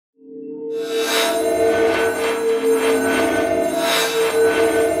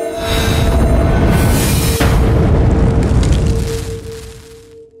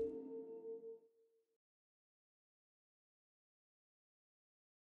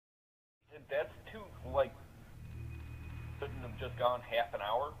that's too, like, couldn't have just gone half an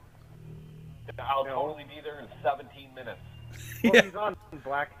hour. I'll totally be there in 17 minutes. Well, Yeah. he's on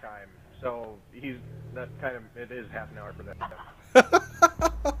black time, so he's that kind of. It is half an hour for that.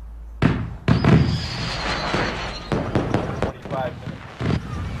 25 minutes.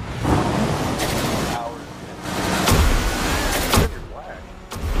 Hours. You're black.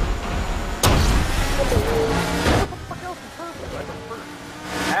 What the fuck else is purple? I don't first.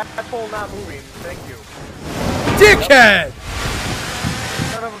 Asshole not moving. Thank you. Dickhead!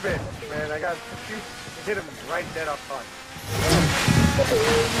 Son of a bitch, man. I got shoot. Hit him right dead up front.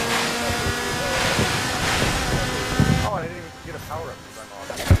 Oh, I didn't even get a power up because I'm off.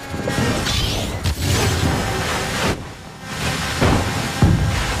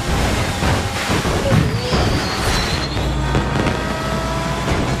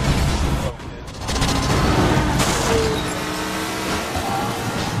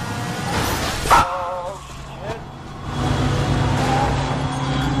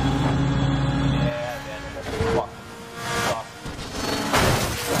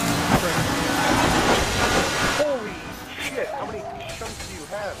 Holy shit, how many chunks do you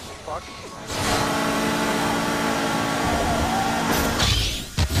have, fuck?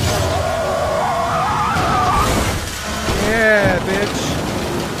 Yeah, bitch.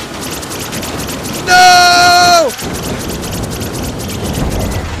 No!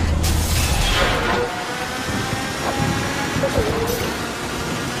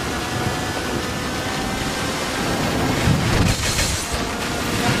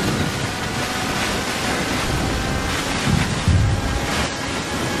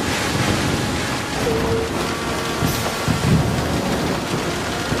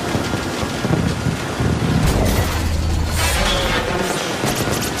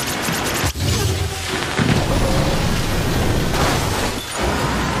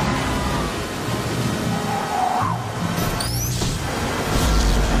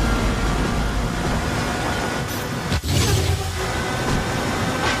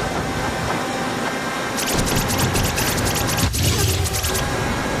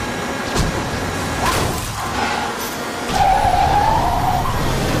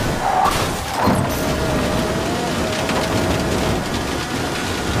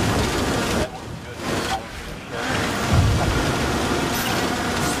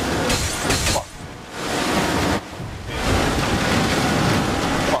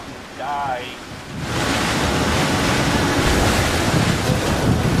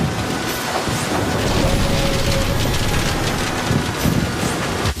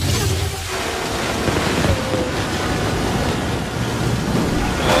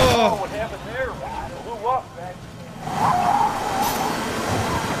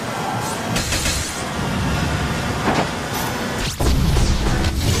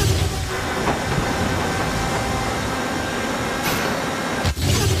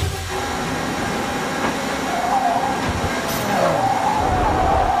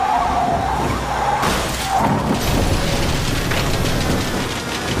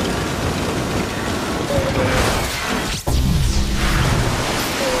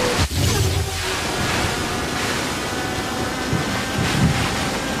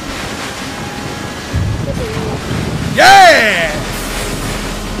 Yeah!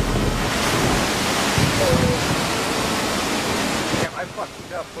 Damn, I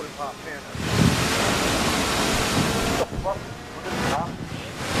fucked up putting Pop Panda. What the fuck? What is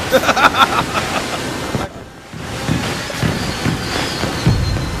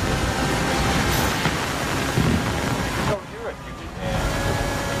So you're a douchebag.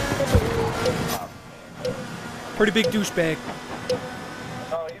 Pretty big douchebag.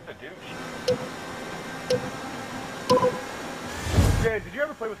 Oh, he's a douche. Yeah, did you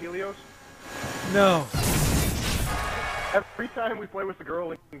ever play with Helios? No. Every time we play with the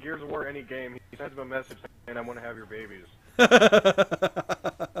girl in Gears of War any game, he sends me a message saying, I want to have your babies.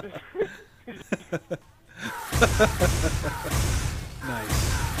 Nice.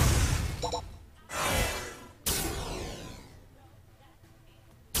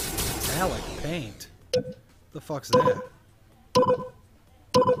 Alec paint. The fuck's that?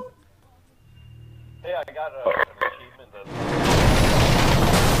 Hey, I got an achievement that...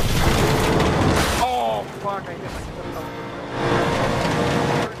 Oh, fuck, I hit myself.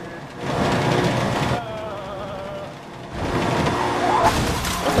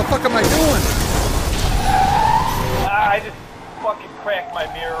 What the fuck am I doing? I just fucking cracked my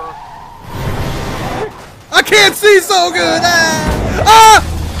mirror. I can't see so good! Ah!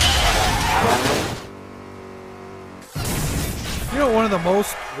 You know, one of the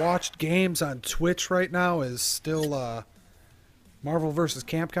most watched games on Twitch right now is still Marvel vs.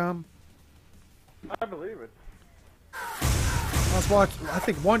 Capcom. I believe it. I was watching. I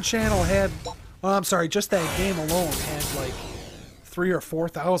think one channel had. Oh, I'm sorry. Just that game alone had like 3,000 or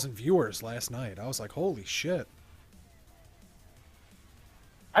 4,000 viewers last night. I was like, holy shit.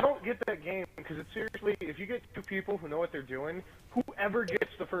 I don't get that game because it's seriously, if you get two people who know what they're doing, whoever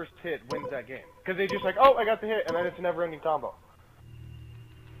gets the first hit wins that game. Because they just like, oh, I got the hit, and then it's a never-ending combo.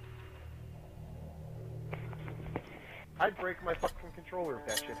 I'd break my fucking controller if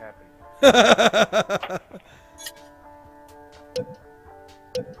that shit happened.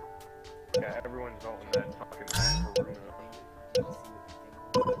 Yeah, everyone's voting that fucking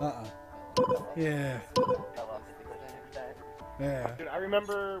Karuna. Yeah. Yeah. Dude, I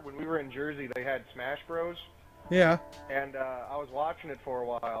remember when we were in Jersey, they had Smash Bros. Yeah. And I was watching it for a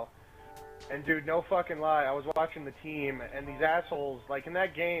while. And dude, no fucking lie, I was watching the team, and these assholes, like in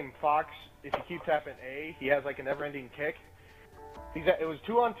that game, Fox, if you keep tapping A, he has like a never-ending kick. It was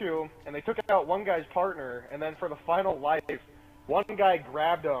 2-on-2, and they took out one guy's partner, and then for the final life, one guy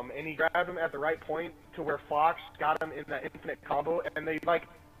grabbed him, and he grabbed him at the right point to where Fox got him in that infinite combo, and they like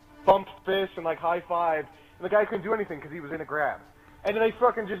bumped fists and like high-fived, and the guy couldn't do anything because he was in a grab. And then they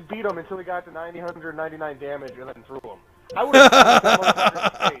fucking just beat him until he got to 999 damage and then threw him. I would have that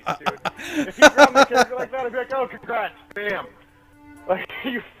motherfucker's face, dude. If he grabbed my character like that, I'd be like, oh, congrats, bam. Like,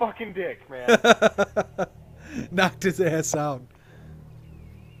 you fucking dick, man. Knocked his ass out.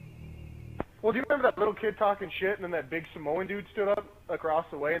 Well, do you remember that little kid talking shit, and then that big Samoan dude stood up across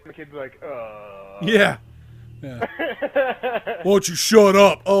the way, and the kid's like, Yeah. Yeah. Won't you shut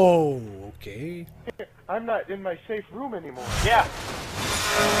up? Oh, okay. I'm not in my safe room anymore. Yeah.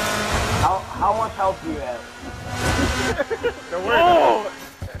 How much health do you have? No worries. Oh,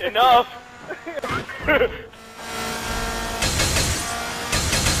 enough.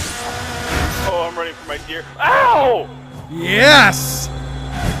 Oh, I'm running for my deer. Ow! Yes!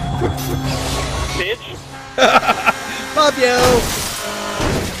 Bitch. Love you!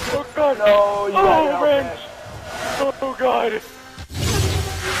 Oh god. No, you got Oh, wrench. Oh god.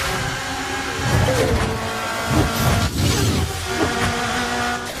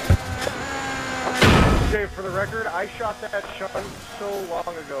 Dave, for the record, I shot that shot so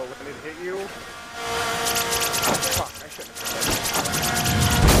long ago when it hit you. Fuck, I shouldn't have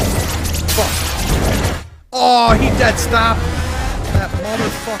Fuck. Oh, he dead stopped. That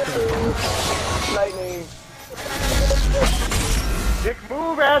motherfucker. lightning. Dick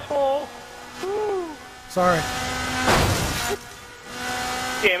move, asshole! Woo. Sorry.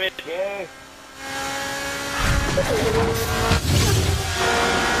 Damn it. Yay.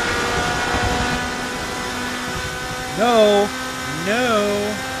 No.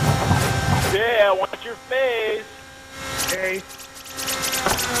 No. Yeah, I want your face. Okay.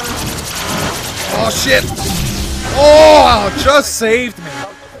 Oh, shit. Oh, just saved me.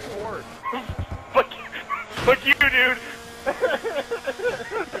 Fuck you, dude.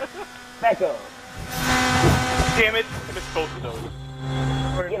 Back up. Damn it. I missed both of those.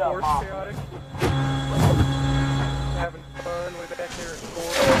 Get up, Force Mom. chaotic. Having fun way back there at school.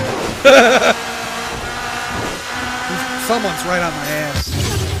 Someone's right on my ass.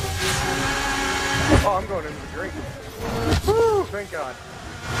 Oh, I'm going into the drink. Woo, thank God.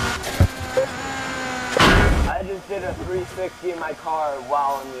 I just did a 360 in my car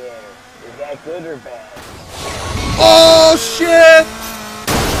while in the air. Is that good or bad? Oh, shit!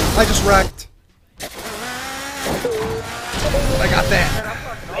 I just wrecked. I got that.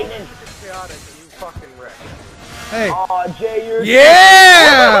 Lightning. Chaotic and you fucking wrecked. Hey. Aw, Jay, you're...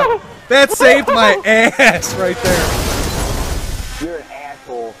 Yeah! That saved my ass right there. You're an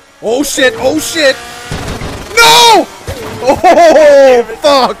asshole. Oh shit, oh shit! No! Oh,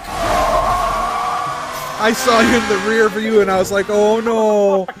 fuck! I saw you in the rear view and I was like, oh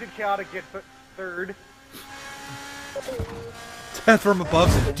no. Fuck did Chaotic get third? Death from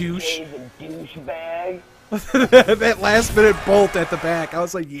above the douche. Jay's a douchebag. That last minute bolt at the back. I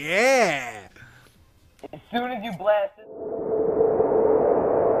was like, yeah! As soon as you blasted...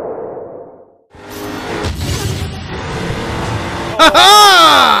 Ha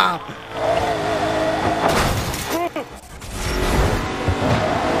ha!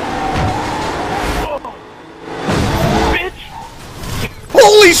 Bitch.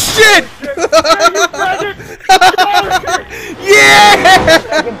 Holy shit! Yeah!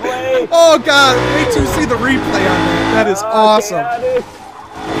 Second place. Oh god, wait till you see the replay on that. That is awesome. Chaotic.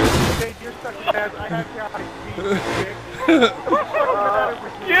 Hey, you're such an ass. I have Chaotic beat.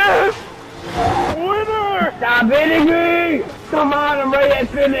 Yes. Winner. Stop hitting me! Come on, I'm ready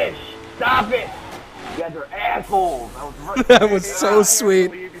to finish. Stop it. You guys are assholes. I was right. That was so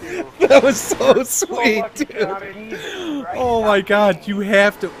sweet. That was so sweet, dude. Jesus Christ, Oh my god, you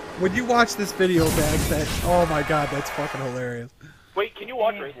have to. When you watch this video back, oh my god, that's fucking hilarious. Wait, can you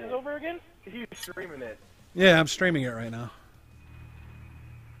watch races over again? He's streaming it. Yeah, I'm streaming it right now.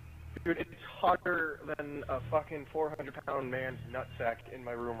 Dude, it's hotter than a fucking 400-pound man's nutsack in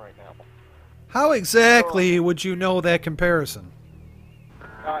my room right now. How exactly would you know that comparison?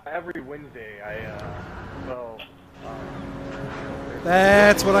 Every Wednesday,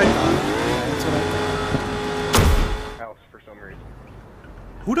 That's what I thought. That's what I thought. house for some reason.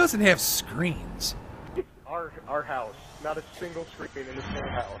 Who doesn't have screens? Our house. Not a single screen in this whole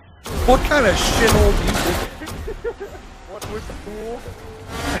house. What kind of shithole do you live in? What with the pool?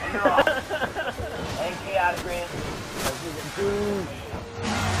 And chaotic green. This is a douche.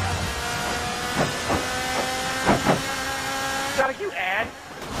 Sonic, you ass!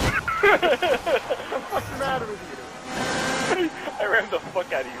 What's the matter with you? I ran the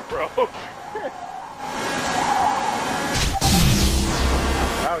fuck out of you, bro.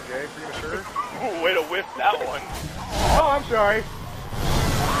 Wow, Jay, premature. Ooh, way to whiff that one. Oh, I'm sorry.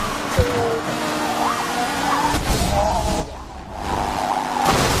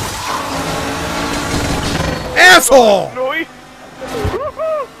 Asshole! Noise!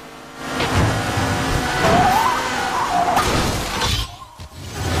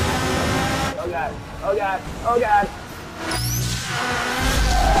 Oh god. Oh god. Oh god.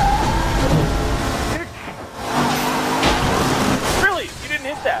 Really? You didn't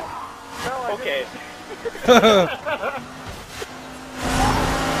hit that? No, I Okay.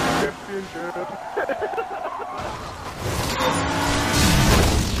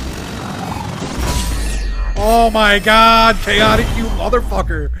 Oh my god, chaotic, you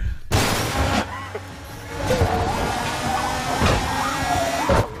motherfucker!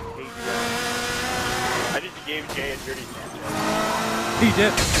 I just gave Jay a dirty Sanchez. He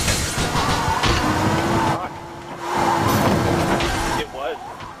did. It was.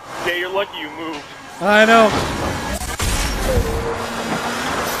 Jay, you're lucky you moved. I know.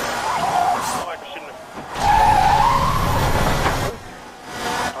 Oh, I shouldn't have.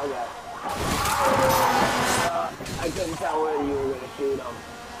 Oh god. I couldn't tell whether you were gonna shoot him.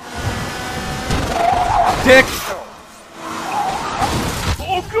 Dick!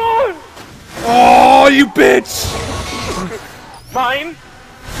 Oh, God! Oh, you bitch! Mine?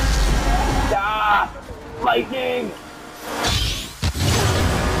 Ah! Lightning!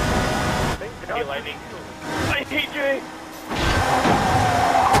 Hey, Lightning. I hate Jay!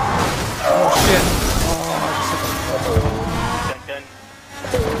 Oh shit. Dun dun.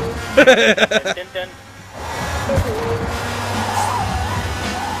 Dun dun dun.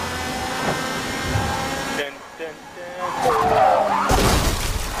 Dun dun dun.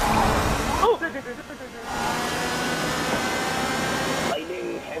 Oh! Lightning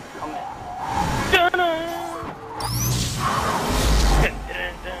has come in. Dun dun. Dun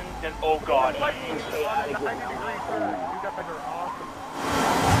dun dun dun. Oh God. Lightning chaotic with 90 degrees turn. You guys are awesome.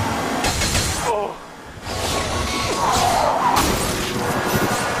 Oh.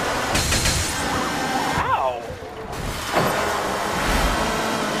 Ow.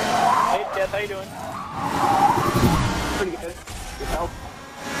 Hey, Death, how you doing? Pretty good. Yourself?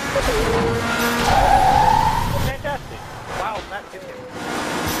 Fantastic. Wow, that hit him.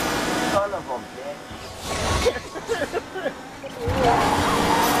 Son of a bitch.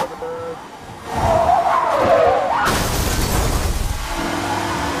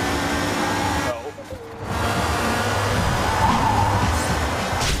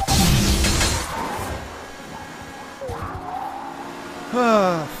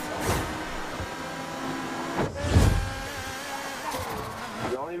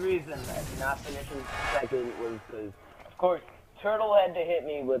 The only reason I did not finish in second was because, of course, Turtle had to hit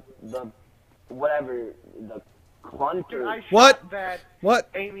me with the, whatever, the clunker. I What? shot that What?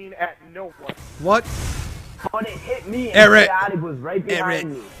 aiming at no one. What? But it hit me and Eric. Chaotic was right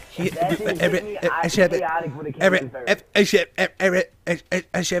behind me. If that didn't hit me, Chaotic would have came in first.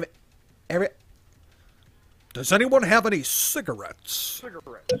 Eric. Does anyone have any cigarettes?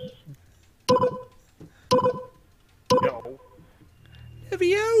 Cigarettes. No.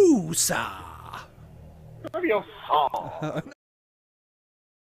 Leviosa. Leviosa.